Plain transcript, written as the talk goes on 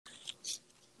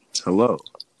Hello.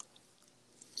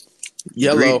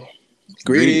 Yellow.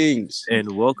 Greetings.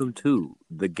 And welcome to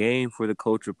the Game for the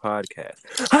Culture podcast.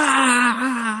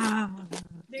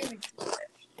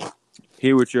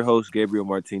 Here with your host, Gabriel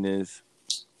Martinez.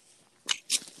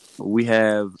 We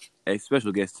have a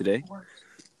special guest today.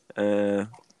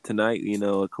 Tonight,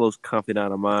 a close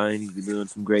confidant of mine. He's been doing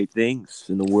some great things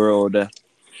in the world,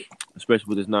 especially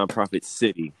with his nonprofit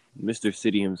city. Mr.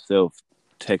 City himself,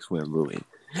 Tex Wambui.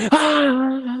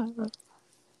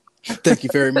 Thank you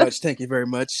very much.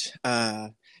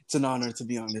 It's an honor to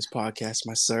be on this podcast,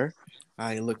 my sir.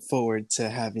 I look forward to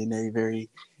having a very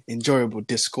enjoyable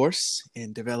discourse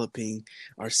and developing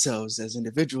ourselves as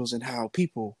individuals and how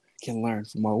people can learn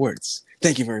from our words.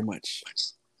 Thank you very much.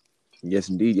 Yes,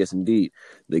 indeed. Yes, indeed.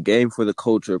 The Game for the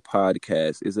Culture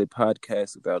podcast is a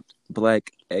podcast about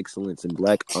Black excellence and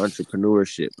Black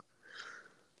entrepreneurship.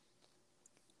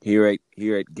 Here at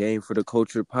Game for the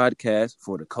Culture podcast,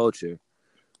 for the culture,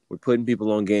 we're putting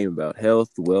people on game about health,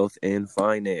 wealth, and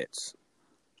finance.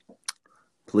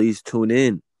 Please tune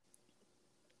in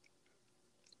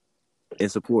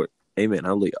and support. Amen.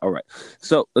 Hallelujah. All right.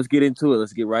 So let's get into it.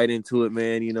 Let's get right into it,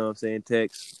 man. You know what I'm saying?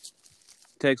 Tex,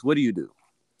 what do you do?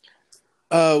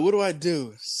 What do I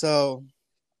do? So,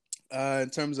 in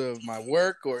terms of my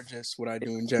work or just what I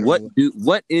do in general?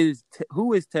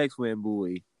 Who is Tex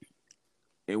Wambui,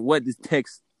 and what does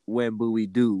Tex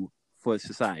Wambui do for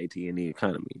society and the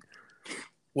economy?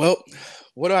 Well,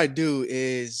 what I do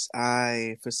is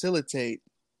I facilitate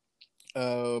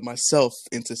myself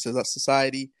into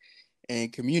society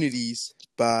and communities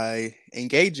by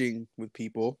engaging with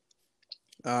people.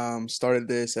 Started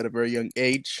this at a very young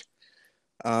age.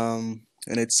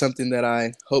 And it's something that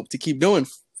I hope to keep doing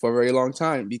for a very long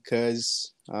time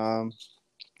because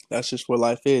that's just what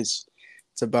life is.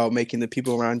 It's about making the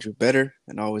people around you better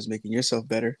and always making yourself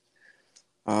better.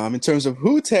 In terms of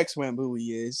who Tex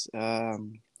Wambui is,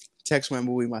 Tex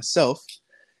Wambui myself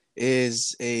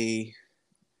is a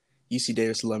UC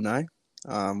Davis alumni,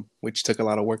 which took a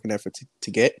lot of work and effort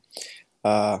to get,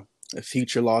 a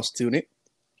future law student,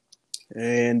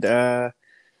 and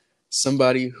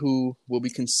somebody who will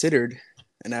be considered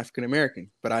an African American.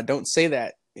 But I don't say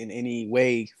that in any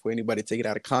way for anybody to take it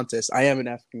out of context. I am an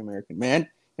African American man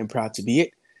and proud to be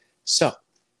it. So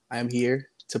I am here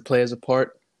to play as a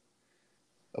part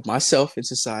of myself in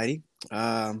society.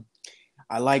 I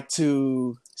like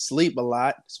to sleep a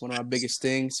lot. It's one of my biggest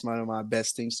things, one of my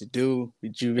best things to do,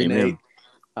 rejuvenate,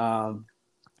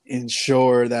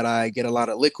 ensure that I get a lot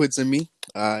of liquids in me.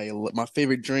 My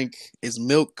favorite drink is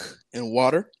milk and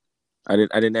water. I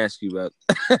didn't ask you about.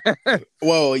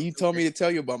 Well, you told me to tell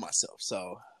you about myself,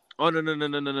 so. Oh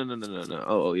no.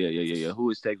 Oh yeah. Who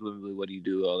is Tex Wambui? What do you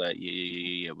do? All that.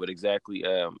 Yeah. But exactly.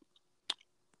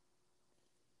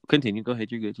 Continue. Go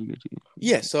ahead. You're good.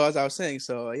 Yeah. So as I was saying,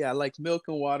 I like milk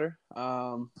and water.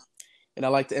 And I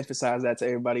like to emphasize that to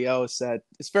everybody else that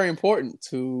it's very important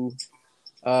to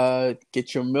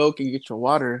get your milk and get your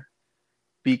water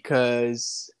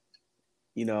because,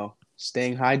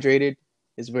 staying hydrated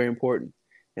is very important.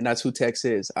 And that's who Tex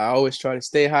is. I always try to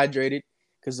stay hydrated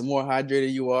because the more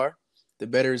hydrated you are, the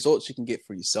better results you can get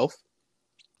for yourself.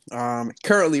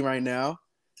 Currently, right now,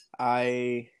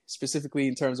 specifically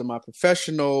in terms of my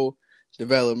professional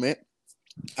development,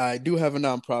 I do have a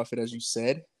nonprofit, as you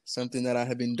said, something that I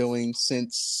have been doing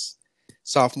since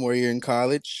sophomore year in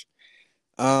college.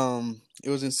 It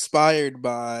was inspired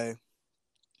by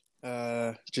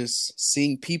just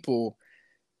seeing people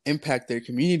impact their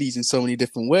communities in so many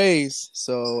different ways.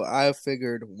 So I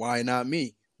figured, why not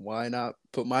me? Why not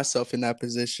put myself in that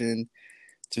position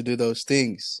to do those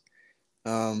things?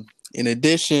 In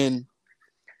addition,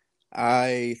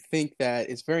 I think that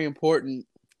it's very important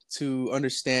to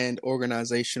understand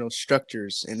organizational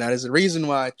structures. And that is the reason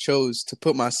why I chose to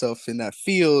put myself in that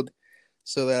field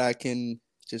so that I can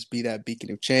just be that beacon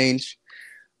of change.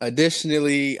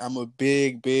 Additionally, I'm a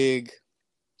big,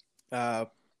 I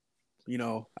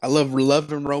love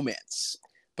love and romance,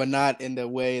 but not in the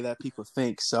way that people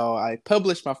think. So I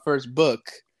published my first book,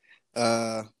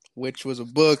 which was a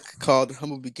book called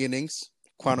Humble Beginnings,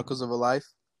 Chronicles of a Life.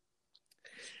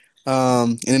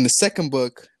 And in the second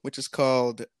book, which is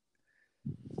called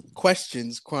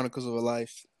Questions, Chronicles of a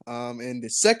Life. In the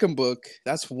second book,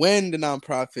 that's when the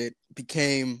nonprofit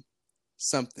became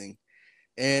something.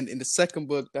 And in the second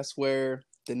book, that's where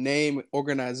the name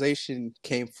organization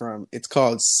came from. It's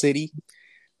called City,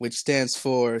 which stands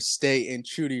for Stay and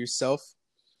True to Yourself.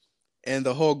 And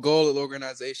the whole goal of the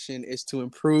organization is to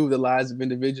improve the lives of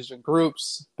individuals and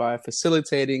groups by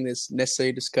facilitating this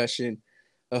necessary discussion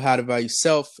of how to value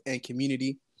self and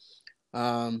community.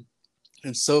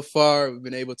 And so far, we've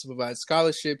been able to provide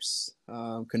scholarships,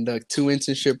 conduct 2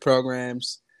 internship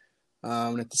programs,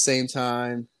 and at the same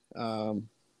time,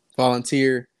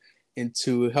 volunteer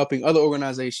into helping other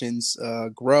organizations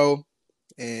grow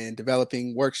and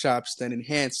developing workshops that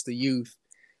enhance the youth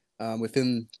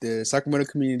within the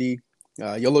Sacramento community,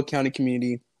 Yolo County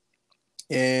community,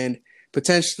 and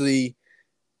potentially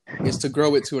is to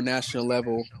grow it to a national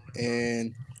level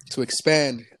and to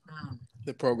expand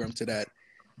the program to that.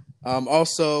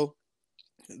 Also,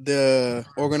 the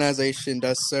organization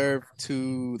does serve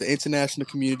to the international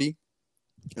community.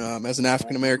 As an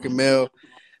African American male,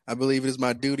 I believe it is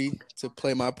my duty to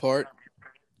play my part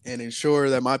and ensure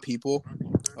that my people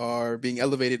are being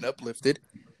elevated and uplifted.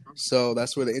 So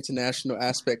that's where the international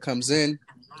aspect comes in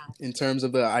terms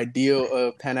of the ideal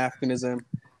of Pan-Africanism,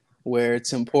 where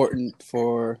it's important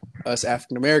for us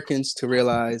African Americans to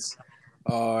realize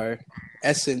our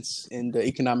essence in the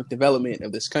economic development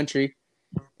of this country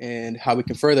and how we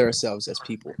can further ourselves as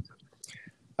people.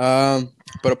 But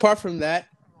apart from that,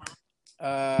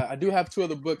 I do have 2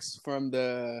 other books from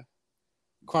the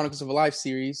Chronicles of a Life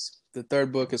series. The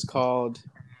third book is called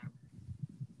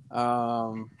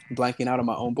blanking out on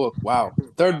my own book. Wow.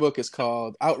 Third book is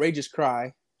called Outrageous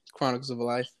Cry, Chronicles of a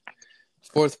Life.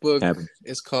 Fourth book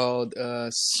is called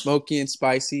Smoky and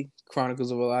Spicy, Chronicles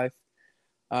of a Life.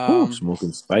 Smoky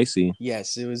and spicy.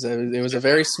 Yes, it was a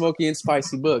very smoky and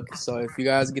spicy book. So if you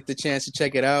guys get the chance to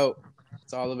check it out,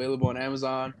 it's all available on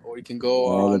Amazon, or you can go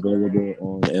all on available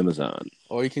on Amazon,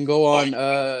 or you can go on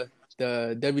the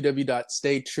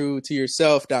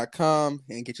www.staytruetoyourself.com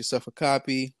and get yourself a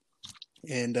copy.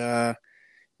 And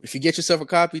if you get yourself a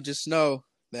copy, just know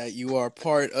that you are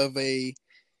part of a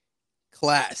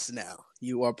class now.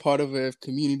 You are part of a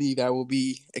community that will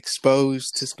be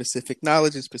exposed to specific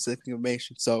knowledge and specific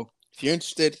information. So if you're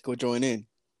interested, go join in.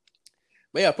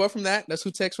 But yeah, apart from that, that's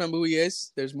who Tex Wambui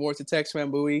is. There's more to Tex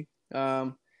Wambui.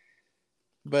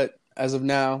 But as of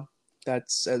now,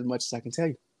 that's as much as I can tell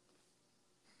you.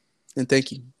 And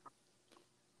thank you.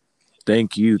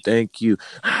 Thank you.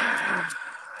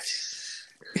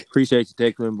 Appreciate you,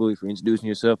 Tex Wambui, for introducing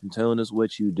yourself and telling us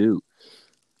what you do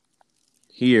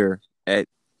here at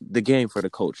the Game for the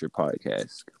Culture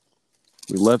podcast.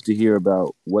 We love to hear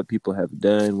about what people have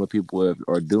done, what people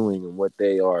are doing, and what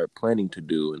they are planning to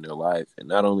do in their life. And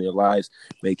not only their lives,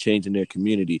 make change in their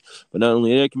community, but not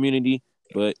only their community,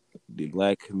 but the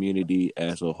Black community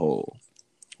as a whole.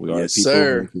 We are Yes, people.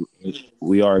 sir.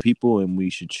 We are people, and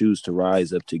we should choose to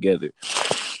rise up together.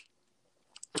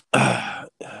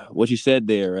 What you said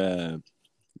there,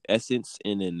 essence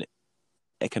in an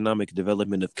economic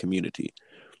development of community,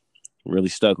 really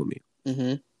stuck with me.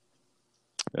 Mm-hmm.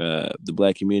 The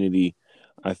Black community,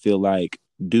 I feel like,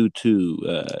 due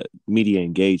to media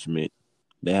engagement,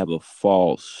 they have a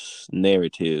false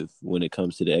narrative when it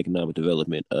comes to the economic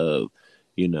development of,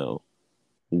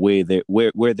 where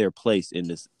they're placed in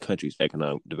this country's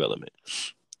economic development.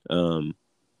 So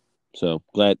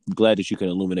glad that you can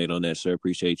illuminate on that, sir.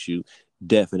 Appreciate you,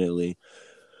 definitely.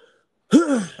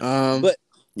 But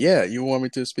yeah, you want me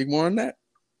to speak more on that?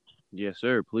 Yes,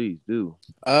 sir. Please do.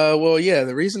 Well, yeah.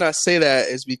 The reason I say that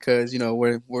is because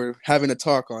we're having a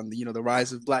talk on the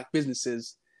rise of Black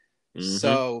businesses. Mm-hmm.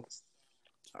 So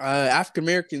African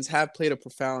Americans have played a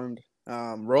profound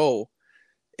role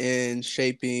in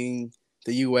shaping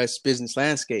the U.S. business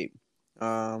landscape.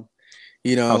 How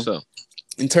so?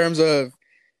 In terms of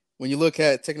when you look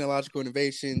at technological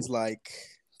innovations like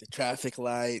the traffic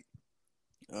light,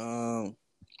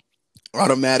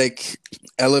 automatic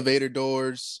elevator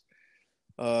doors,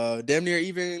 damn near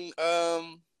even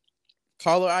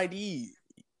caller ID,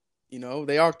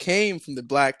 they all came from the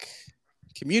Black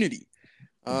community.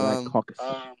 Black caucus.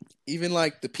 Even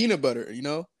like the peanut butter,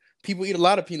 people eat a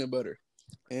lot of peanut butter.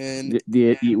 And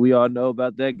we all know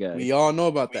about that guy. We all know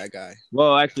about that guy.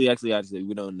 Well, actually,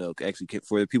 we don't know. Actually,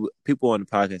 for the people on the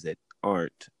podcast that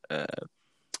aren't,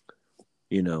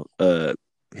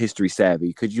 history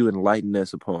savvy, could you enlighten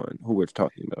us upon who we're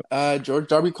talking about? George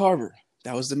Darby Carver.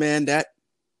 That was the man that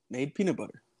made peanut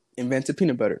butter, invented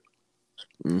peanut butter.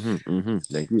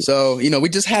 Thank you. So, we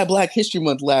just had Black History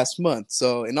Month last month.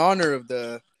 So, in honor of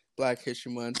the Black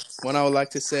History Month, one I would like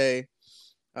to say,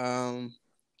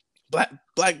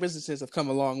 Black businesses have come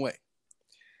a long way.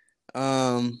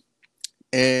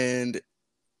 And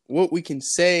what we can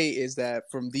say is that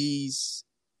from these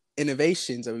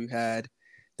innovations that we've had,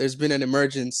 there's been an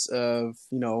emergence of,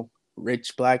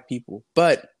 rich Black people.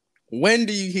 But when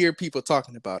do you hear people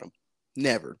talking about them?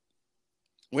 Never.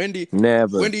 When do you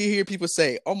hear people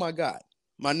say, "Oh my God,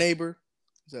 my neighbor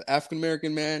is an African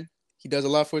American man. He does a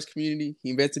lot for his community.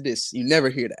 He invented this." You never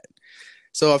hear that.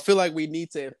 So I feel like we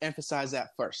need to emphasize that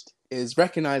first, is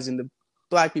recognizing the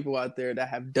Black people out there that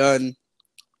have done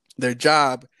their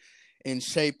job in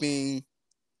shaping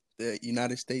the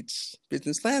United States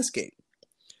business landscape.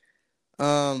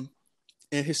 And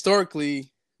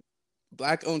historically,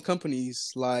 Black-owned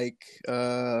companies like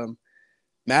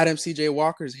Madam C.J.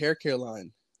 Walker's hair care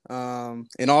line,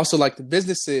 and also like the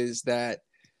businesses that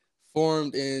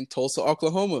formed in Tulsa,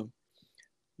 Oklahoma,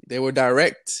 they were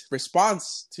direct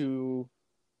response to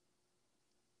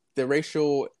the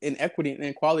racial inequity and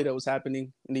inequality that was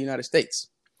happening in the United States.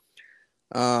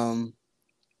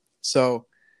 So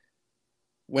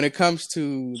when it comes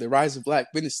to the rise of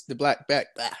Black business, the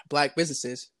Black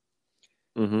businesses,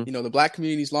 the Black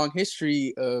community's long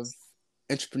history of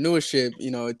entrepreneurship,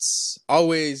 it's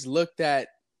always looked at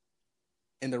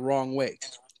in the wrong way.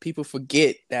 People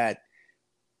forget that.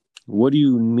 What do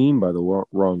you mean by the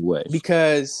wrong way?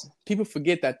 Because people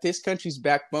forget that this country's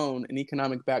backbone and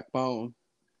economic backbone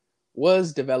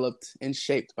was developed and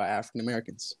shaped by African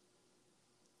Americans.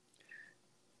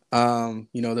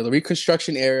 The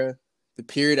Reconstruction era, the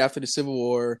period after the Civil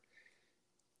War,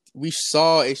 we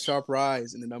saw a sharp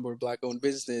rise in the number of Black-owned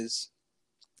businesses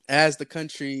as the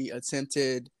country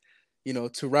attempted,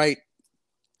 to right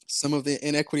some of the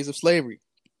inequities of slavery.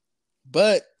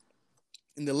 But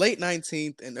in the late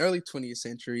 19th and early 20th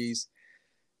centuries,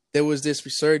 there was this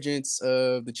resurgence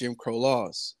of the Jim Crow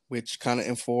laws, which kind of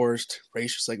enforced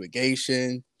racial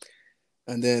segregation.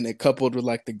 And then it coupled with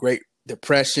like the Great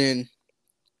Depression,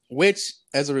 which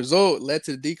as a result led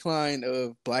to the decline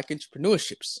of Black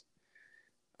entrepreneurships.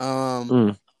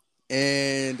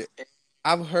 And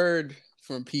I've heard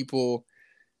from people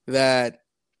that,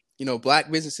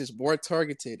 Black businesses were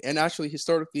targeted, and actually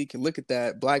historically you can look at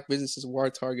that. Black businesses were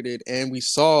targeted, and we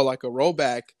saw like a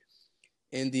rollback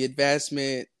in the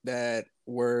advancement that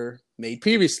were made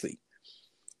previously.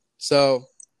 So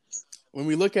when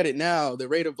we look at it now, the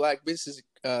rate of Black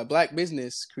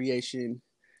business creation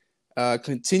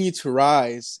continued to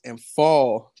rise and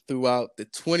fall throughout the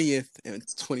 20th and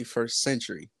 21st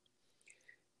century,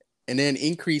 and then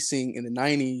increasing in the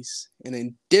 90s, and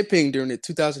then dipping during the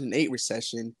 2008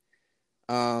 recession,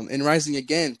 and rising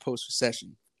again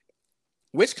post-recession,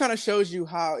 which kind of shows you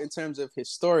how, in terms of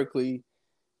historically,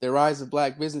 the rise of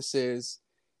Black businesses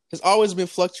has always been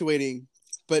fluctuating,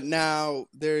 but now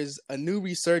there's a new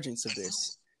resurgence of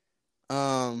this.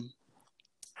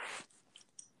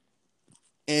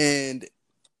 And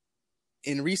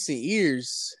in recent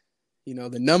years,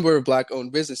 the number of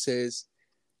Black-owned businesses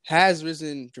has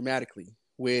risen dramatically,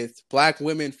 with Black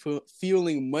women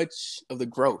fueling much of the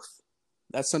growth.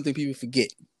 That's something people forget.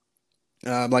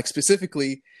 Like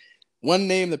specifically, one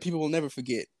name that people will never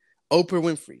forget, Oprah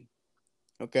Winfrey.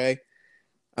 Okay.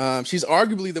 She's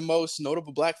arguably the most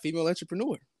notable Black female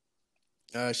entrepreneur.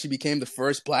 She became the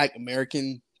first Black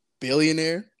American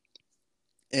billionaire.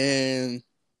 And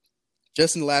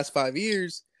just in the last 5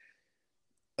 years,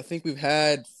 I think we've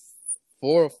had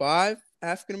 4 or 5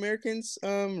 African Americans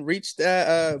reach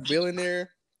that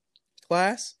billionaire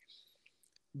class.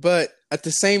 But at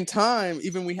the same time,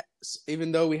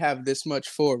 even though we have this much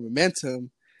forward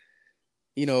momentum,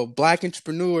 Black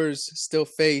entrepreneurs still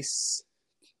face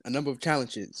a number of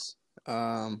challenges,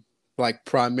 like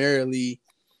primarily,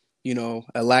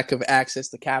 a lack of access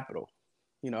to capital,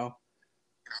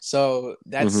 So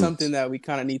that's something that we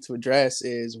kind of need to address,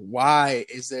 is why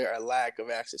is there a lack of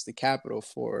access to capital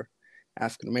for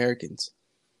African Americans?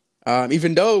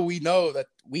 Even though we know that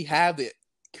we have the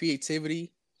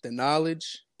creativity, the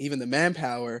knowledge, even the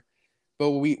manpower,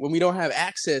 but when we don't have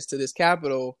access to this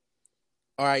capital,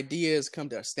 our ideas come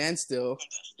to a standstill,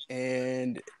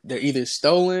 and they're either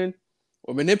stolen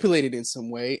or manipulated in some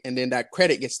way, and then that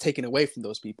credit gets taken away from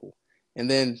those people, and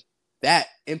then that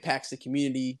impacts the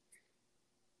community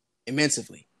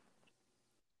immensely.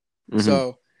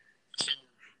 So,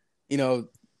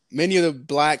 many of the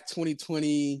Black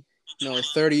 2020,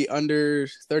 30 under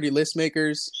 30 list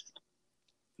makers,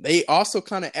 they also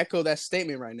kind of echo that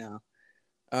statement right now.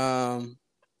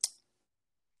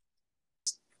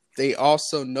 They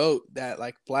also note that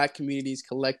like Black community's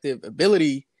collective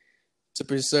ability to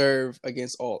preserve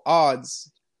against all odds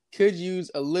could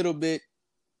use a little bit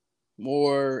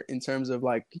more in terms of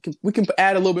like we can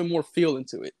add a little bit more fuel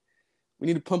into it. We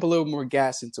need to pump a little more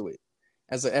gas into it.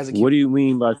 As a What do you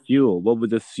mean by fuel? What would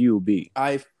the fuel be?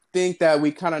 I think that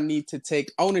we kind of need to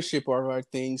take ownership of our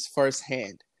things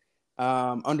firsthand.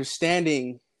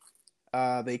 Understanding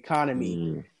the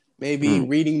economy, maybe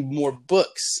reading more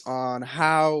books on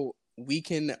how we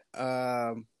can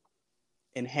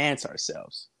enhance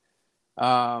ourselves.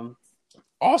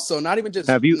 Also, not even just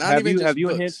have you books.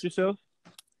 enhanced yourself?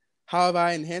 How have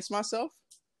I enhanced myself?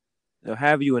 Now,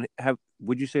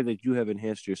 would you say that you have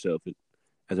enhanced yourself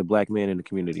as a black man in the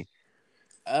community?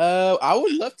 I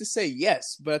would love to say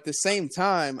yes, but at the same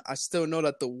time, I still know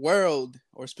that the world,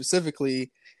 or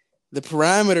specifically the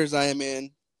parameters I am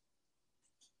in,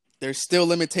 there's still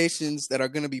limitations that are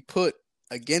going to be put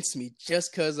against me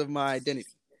just because of my identity.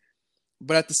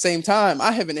 But at the same time,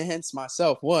 I have enhanced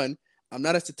myself. One, I'm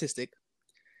not a statistic.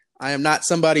 I am not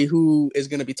somebody who is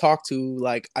going to be talked to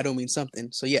like I don't mean something.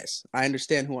 So yes, I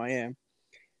understand who I am.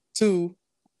 Two,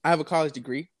 I have a college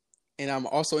degree, and I'm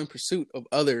also in pursuit of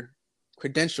other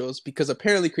credentials because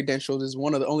apparently credentials is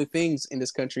one of the only things in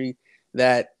this country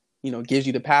that gives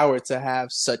you the power to have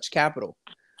such capital.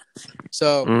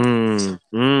 So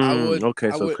I would Okay,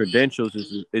 I so would credentials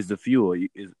is the fuel.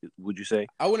 Would you say?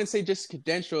 I wouldn't say just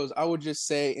credentials. I would just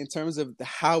say in terms of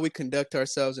how we conduct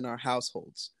ourselves in our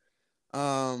households.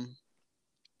 Um,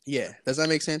 yeah, does that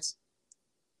make sense?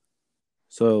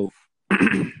 So,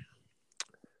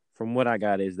 from what I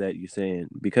got is that you're saying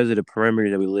because of the perimeter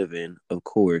that we live in, of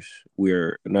course,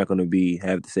 we're not going to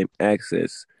have the same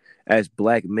access as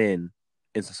black men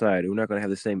in society. We're not going to have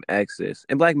the same access,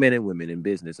 and black men and women in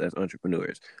business as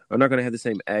entrepreneurs are not going to have the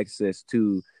same access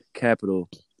to capital,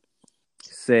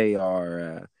 say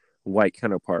our white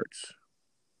counterparts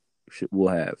will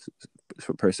have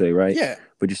per se, right? Yeah,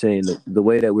 But you're saying the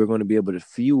way that we're going to be able to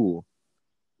fuel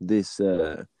this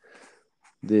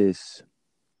this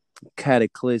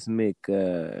cataclysmic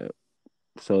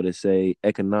so to say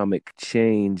economic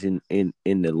change in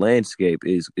the landscape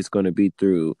is it's going to be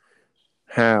through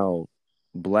how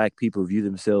black people view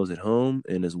themselves at home,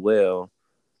 and as well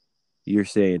you're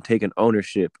saying taking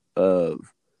ownership of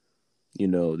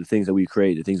the things that we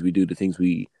create, the things we do, the things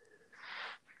we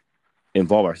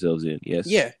involve ourselves in. Yes.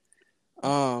 yeah.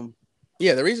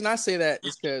 Yeah, the reason I say that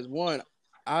is because one,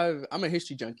 I'm a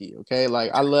history junkie. Okay,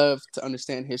 like I love to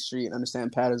understand history and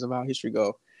understand patterns of how history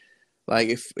go. Like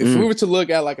if we Mm. were to look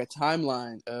at like a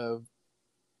timeline of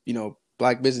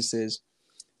black businesses,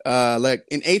 like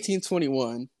in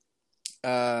 1821,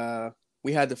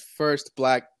 we had the first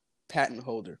black patent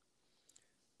holder,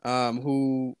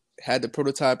 who had the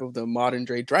prototype of the modern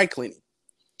day dry cleaning,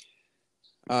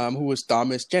 who was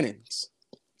Thomas Jennings.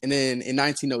 And then in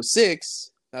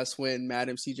 1906, that's when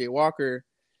Madam C.J. Walker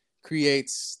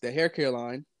creates the hair care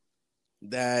line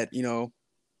that,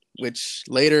 which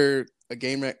later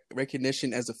gained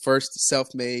recognition as the first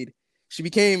self-made. She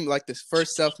became like the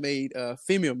first self-made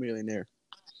female millionaire.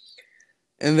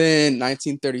 And then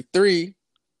 1933,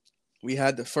 we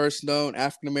had the first known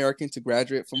African American to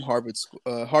graduate from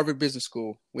Harvard Business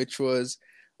School, which was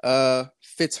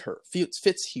Fitzhugh.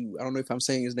 I don't know if I'm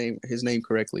saying his name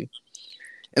correctly.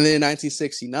 And then in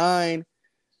 1969,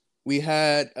 we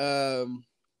had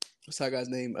what's that guy's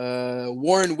name?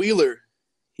 Warren Wheeler.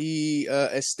 He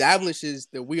establishes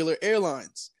the Wheeler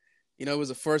Airlines. It was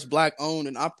the first black-owned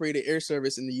and operated air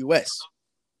service in the U.S.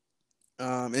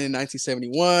 And in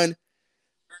 1971,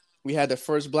 we had the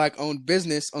first black-owned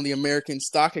business on the American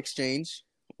Stock Exchange,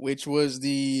 which was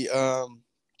the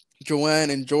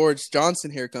Joanne and George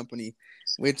Johnson Hair Company,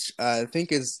 which I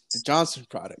think is the Johnson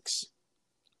Products.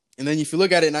 And then if you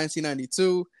look at it in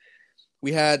 1992,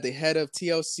 we had the head of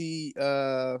TLC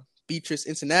Beatrice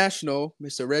International,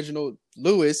 Mr. Reginald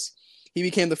Lewis. He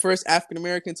became the first African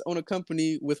American to own a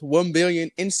company with $1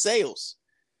 billion in sales.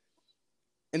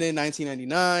 And then in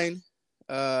 1999,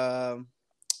 I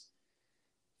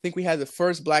think we had the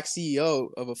first black CEO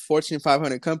of a Fortune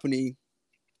 500 company,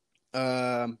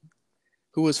 who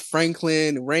was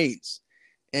Franklin Raines,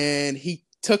 and he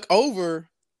took over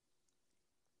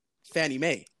Fannie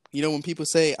Mae. When people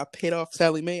say I paid off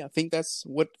Sally Mae, I think that's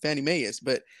what Fannie Mae is.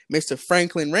 But Mr.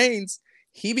 Franklin Raines,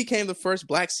 he became the first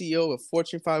black CEO of a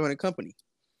Fortune 500 company.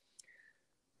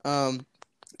 And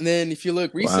then if you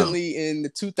look Wow. recently in the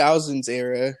 2000s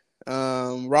era,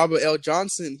 Robert L.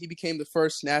 Johnson, he became the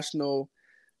first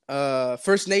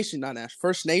First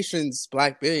Nations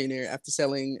black billionaire after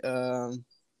selling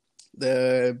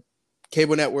the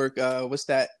cable network. What's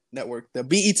that network? The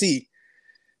BET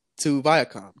to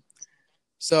Viacom.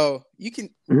 So we can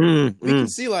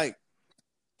see like,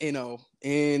 in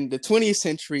the 20th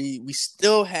century, we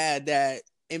still had that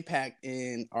impact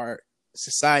in our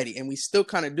society, and we still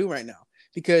kind of do right now,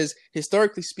 because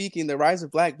historically speaking, the rise of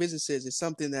black businesses is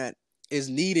something that is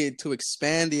needed to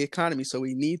expand the economy. So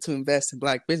we need to invest in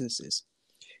black businesses.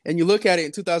 And you look at it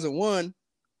in 2001,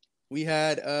 we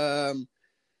had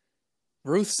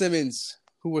Ruth Simmons,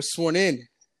 who was sworn in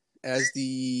as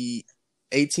the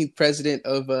 18th president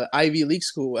of Ivy League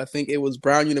school. I think it was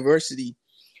Brown University,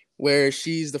 where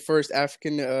she's the first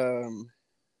African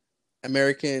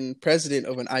American president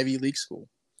of an Ivy League school.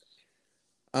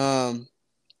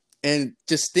 And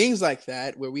just things like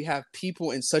that, where we have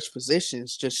people in such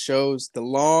positions, just shows the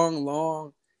long,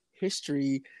 long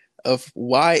history of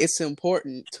why it's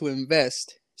important to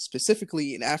invest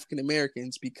specifically in African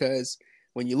Americans. Because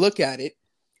when you look at it,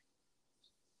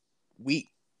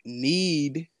 we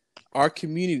need our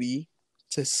community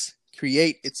to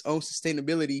create its own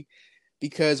sustainability,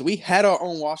 because we had our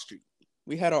own Wall Street.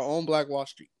 We had our own Black Wall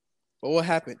Street. But what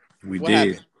happened? We What did.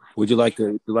 happened? Would you like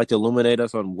to illuminate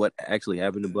us on what actually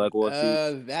happened to Black Wall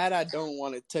Street? That I don't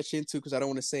want to touch into, because I don't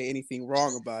want to say anything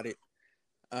wrong about it.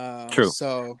 True.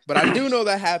 But I do know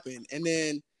that happened. And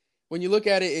then when you look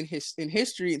at it in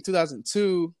history, in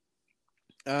 2002,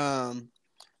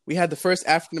 we had the first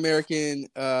African American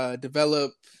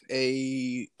develop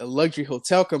a luxury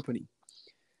hotel company.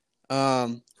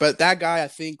 But that guy, I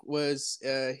think,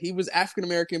 he was African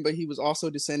American, but he was also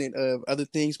a descendant of other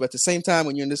things. But at the same time,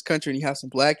 when you're in this country and you have some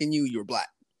Black in you, you're Black.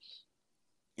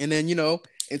 And then, in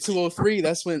 2003,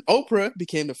 that's when Oprah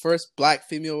became the first Black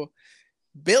female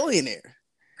billionaire.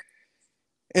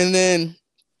 And then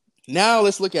now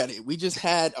let's look at it. We just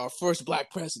had our first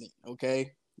Black president,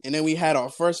 okay? And then we had our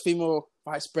first female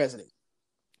vice president.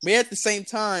 But at the same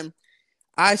time,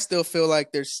 I still feel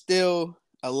like there's still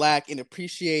a lack in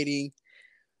appreciating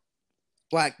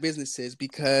Black businesses,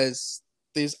 because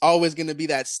there's always going to be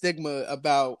that stigma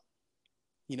about,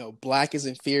 Black is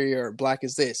inferior or Black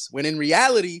is this. When in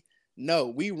reality, no,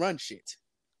 we run shit.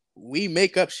 We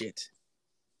make up shit.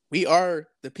 We are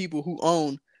the people who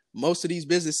own most of these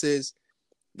businesses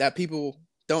that people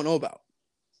don't know about.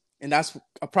 And that's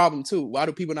a problem too. Why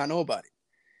do people not know about it?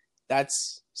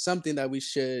 That's something that we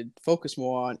should focus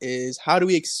more on, is how do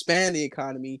we expand the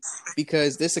economy?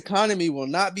 Because this economy will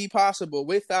not be possible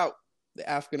without the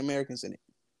African Americans in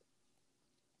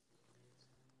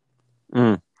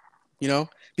it.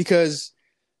 Because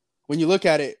when you look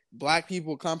at it, Black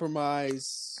people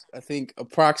comprise, I think,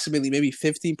 approximately maybe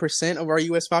 15% of our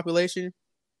U.S. population.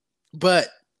 But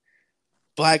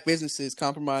Black businesses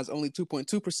comprise only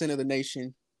 2.2% of the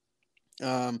nation,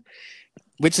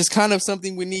 which is kind of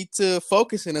something we need to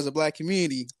focus in as a Black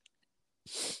community.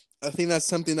 I think that's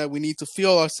something that we need to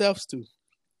feel ourselves to.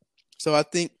 So I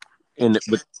think in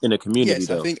a community, yes,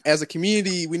 though. I think as a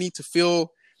community, we need to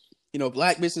feel,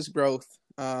 Black business growth,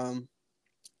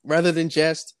 rather than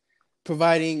just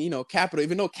providing, capital.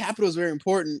 Even though capital is very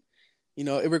important,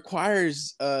 it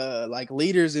requires like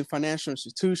leaders in financial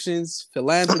institutions,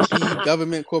 philanthropy,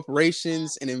 government,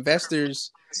 corporations, and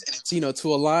investors, to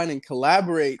align and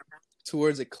collaborate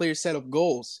towards a clear set of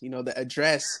goals, that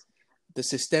address the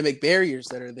systemic barriers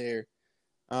that are there.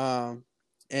 And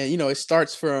it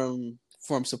starts from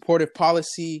supportive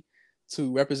policy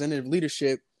to representative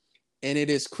leadership. And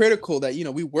it is critical that,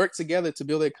 we work together to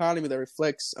build an economy that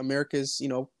reflects America's,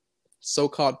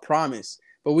 so-called promise.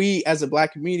 But we, as a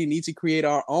Black community, need to create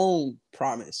our own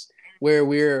promise, where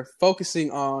we're focusing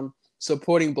on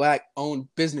supporting Black-owned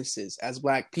businesses as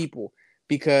Black people,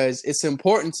 because it's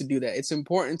important to do that. It's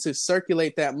important to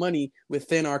circulate that money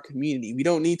within our community. We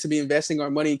don't need to be investing our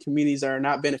money in communities that are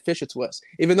not beneficial to us.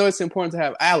 Even though it's important to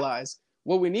have allies,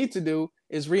 what we need to do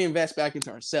is reinvest back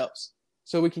into ourselves,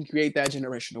 so we can create that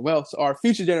generational wealth, so our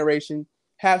future generation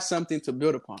have something to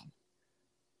build upon.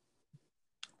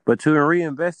 But to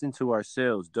reinvest into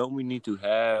ourselves, don't we need to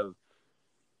have,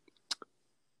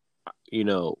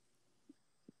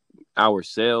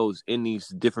 ourselves in these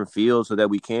different fields so that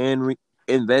we can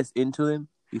invest into them?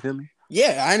 You feel me?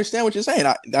 Yeah, I understand what you're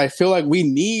saying. I feel like we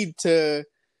need to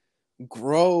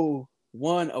grow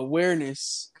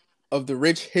awareness of the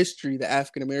rich history that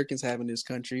African Americans have in this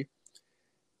country.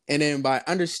 And then by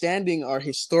understanding our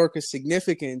historical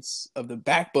significance of the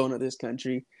backbone of this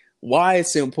country, why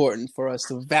it's important for us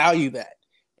to value that.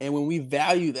 And when we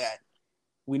value that,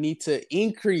 we need to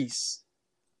increase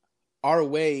our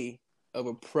way of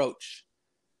approach.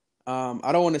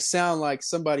 I don't want to sound like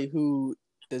somebody who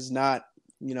does not,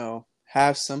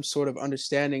 have some sort of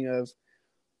understanding of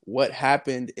what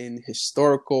happened in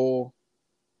historical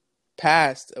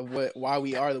past of why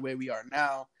we are the way we are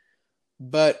now.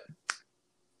 But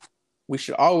we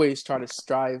should always try to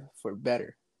strive for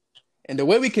better. And the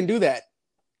way we can do that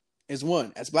is,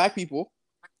 one, as Black people,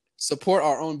 support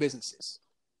our own businesses.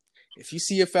 If you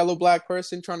see a fellow Black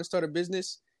person trying to start a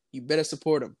business, you better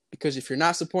support them. Because if you're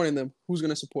not supporting them, who's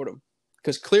going to support them?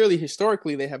 Because clearly,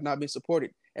 historically, they have not been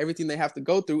supported. Everything they have to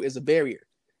go through is a barrier.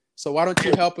 So why don't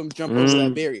you help them jump over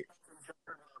that barrier?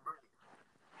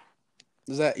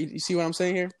 You see what I'm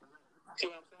saying here?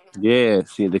 Yeah,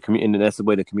 see the community, and that's the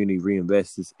way the community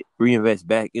reinvests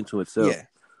back into itself. Yeah.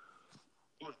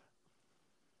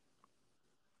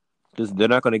 Because they're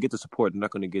not going to get the support. They're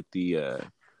not going to get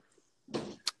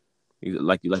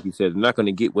Like you said, they're not going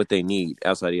to get what they need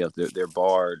outside else. They're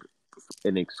barred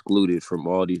and excluded from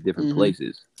all these different Mm-hmm.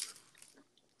 places.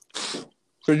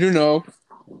 Because,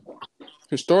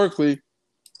 historically,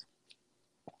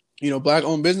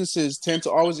 black-owned businesses tend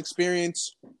to always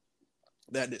experience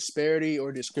that disparity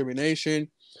or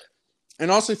discrimination. And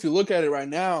also, if you look at it right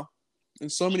now, in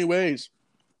so many ways,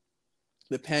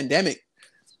 the pandemic,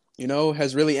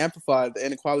 has really amplified the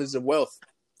inequalities of wealth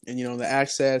and, the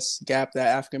access gap that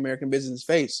African-American businesses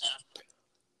face.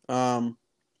 I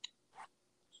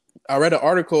read an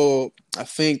article, I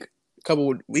think, a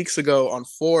couple of weeks ago on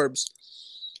Forbes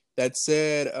that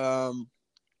said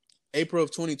April of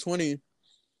 2020,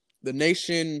 the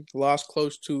nation lost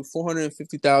close to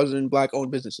 450,000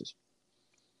 black-owned businesses.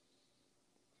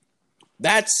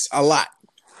 That's a lot.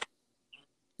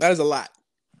 That is a lot.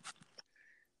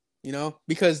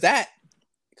 Because that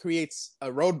creates a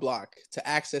roadblock to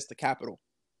access the capital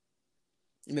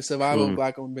in the survival of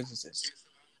black-owned businesses.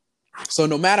 So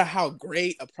no matter how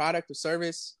great a product or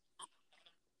service,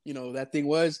 that thing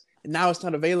was, now it's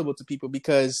not available to people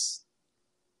because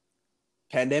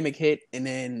pandemic hit, and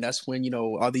then that's when,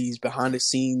 all these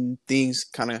behind-the-scene things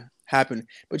kind of happen.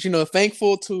 But,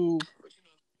 thankful to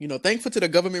the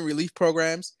government relief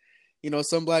programs,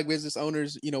 some black business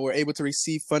owners, were able to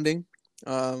receive funding,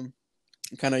 kind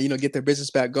of, get their business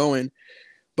back going.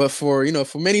 But for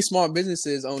many small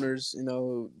businesses owners,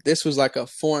 this was like a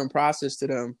foreign process to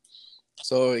them.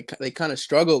 So they kind of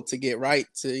struggled to get right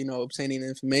to, obtaining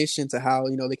information to how,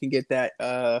 they can get that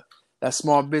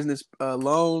small business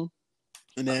loan.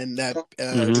 And then that,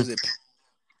 was it?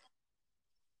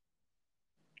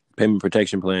 Payment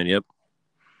protection plan, yep.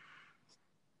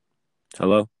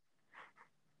 Hello?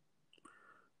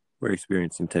 We're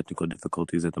experiencing technical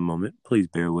difficulties at the moment. Please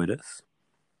bear with us.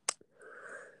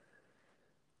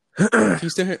 Can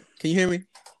you hear me?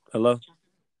 Hello?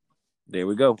 There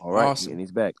we go. All right. Awesome. And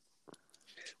he's back.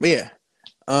 But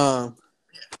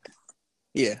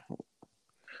yeah.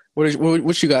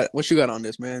 What you got? What you got on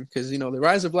this, man? Because the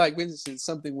rise of black business is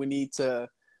something we need to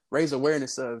raise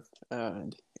awareness of,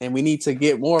 and we need to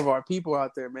get more of our people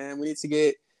out there, man. We need to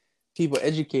get people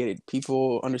educated,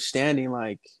 people understanding.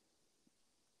 Like,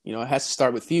 it has to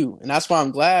start with you, and that's why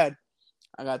I'm glad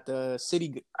I got the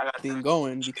city thing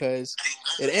going, because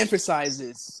it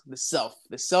emphasizes the self.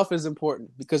 The self is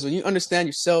important, because when you understand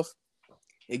yourself,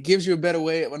 it gives you a better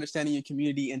way of understanding your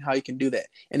community and how you can do that.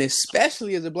 And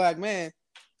especially as a black man,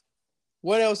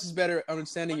 what else is better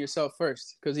understanding yourself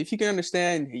first? Because if you can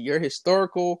understand your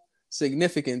historical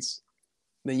significance,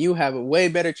 then you have a way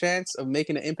better chance of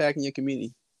making an impact in your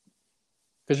community.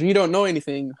 Because when you don't know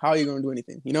anything, how are you going to do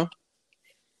anything,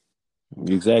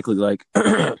 Exactly. Like,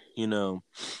 what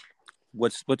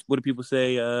do people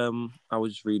say? I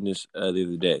was just reading this the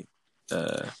other day.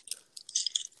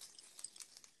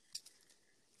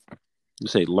 You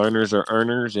say learners are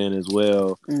earners, and as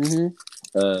well,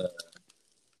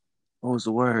 what was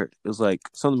the word? It was like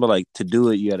something about like to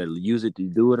do it, you got to use it to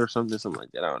do it, or something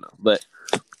like that. I don't know, but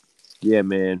yeah,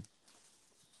 man.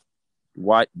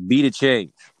 Why be the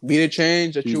change? Be the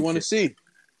change that you want to see.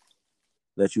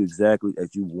 That you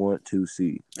want to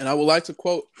see. And I would like to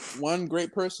quote one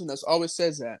great person that's always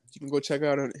says that. You can go check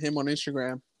out him on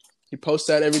Instagram. He posts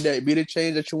that every day. Be the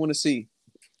change that you want to see.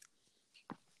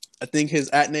 I think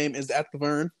his @name is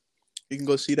 @thevern. You can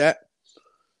go see that.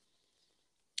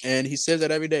 And he says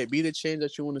that every day. Be the change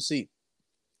that you want to see.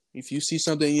 If you see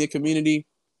something in your community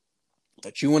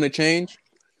that you want to change,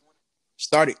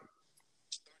 start it.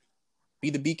 Be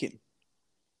the beacon.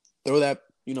 Throw that,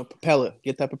 propeller.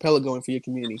 Get that propeller going for your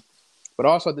community. But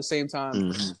also at the same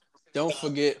time, don't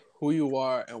forget who you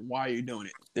are and why you're doing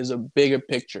it. There's a bigger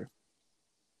picture.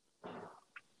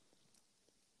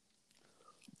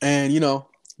 And,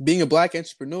 being a black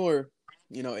entrepreneur,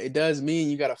 it does mean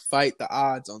you got to fight the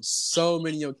odds on so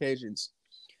many occasions,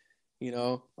 You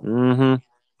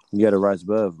got to rise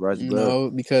above.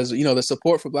 Because, the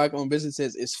support for black-owned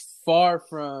businesses is far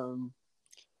from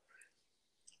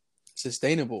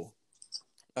sustainable.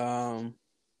 I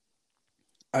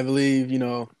believe,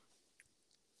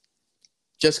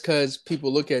 just because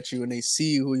people look at you and they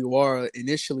see who you are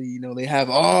initially, they have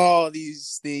all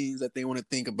these things that they want to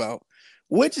think about,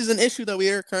 which is an issue that we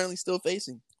are currently still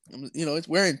facing.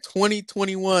 We're in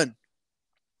 2021.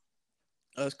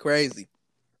 That's crazy.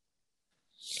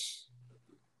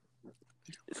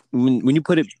 When you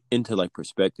put it into like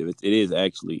perspective, it is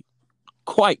actually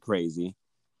quite crazy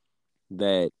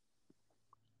that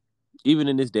even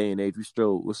in this day and age,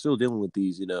 we're still dealing with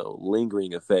these,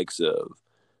 lingering effects of,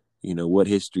 what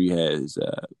history has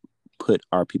put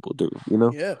our people through,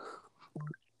 Yeah.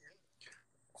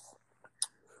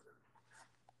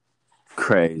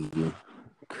 Crazy.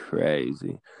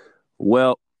 Crazy.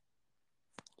 Well,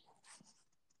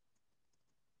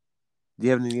 do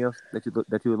you have anything else that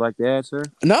you would like to add, sir?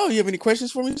 No, you have any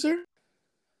questions for me, sir?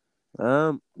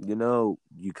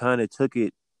 You kind of took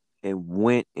it and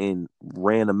went and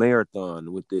ran a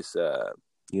marathon with this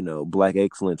Black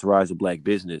excellence, rise of Black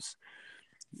business,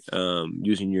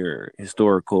 using your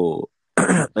historical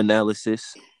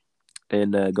analysis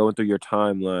and going through your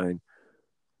timeline.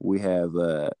 We have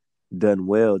done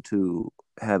well to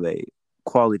have a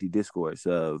quality discourse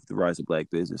of the rise of Black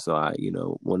business. So I,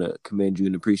 want to commend you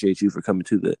and appreciate you for coming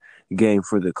to the Game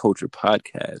for the Culture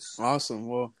podcast. Awesome.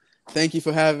 Well, thank you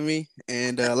for having me.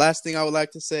 And last thing I would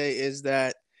like to say is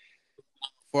that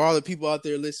for all the people out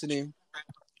there listening,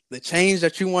 the change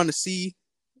that you want to see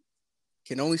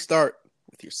can only start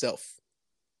with yourself.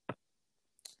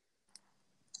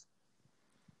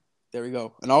 There we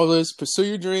go. And all this, pursue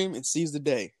your dream and seize the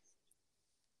day.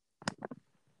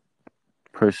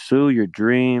 Pursue your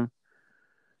dream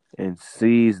and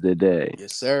seize the day.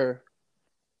 Yes, sir.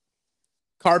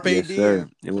 Carpe Yes, sir.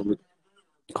 diem.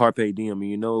 Carpe diem. And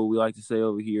you know what we like to say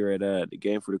over here at the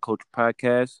Game for the Culture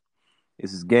podcast?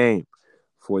 This is game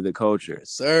for the culture. Yes,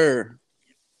 sir.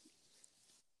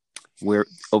 We're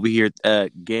over here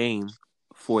at Game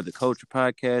for the Culture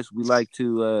podcast. We like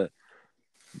to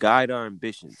guide our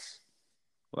ambitions.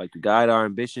 We like to guide our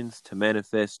ambitions to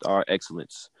manifest our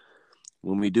excellence.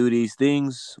 When we do these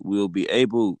things, we'll be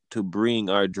able to bring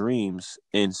our dreams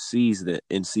and seize the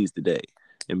day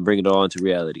and bring it all into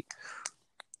reality.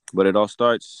 But it all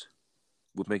starts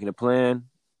with making a plan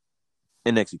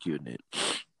and executing it.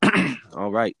 All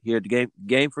right, here at the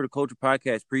Game for the Culture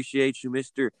podcast. Appreciate you,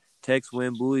 Mr. Tex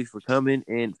Wambui, for coming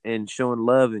and showing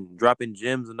love and dropping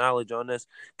gems of knowledge on us.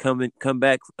 Come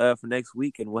back for next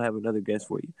week, and we'll have another guest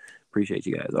for you. Appreciate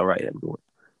you guys. All right, have a good one.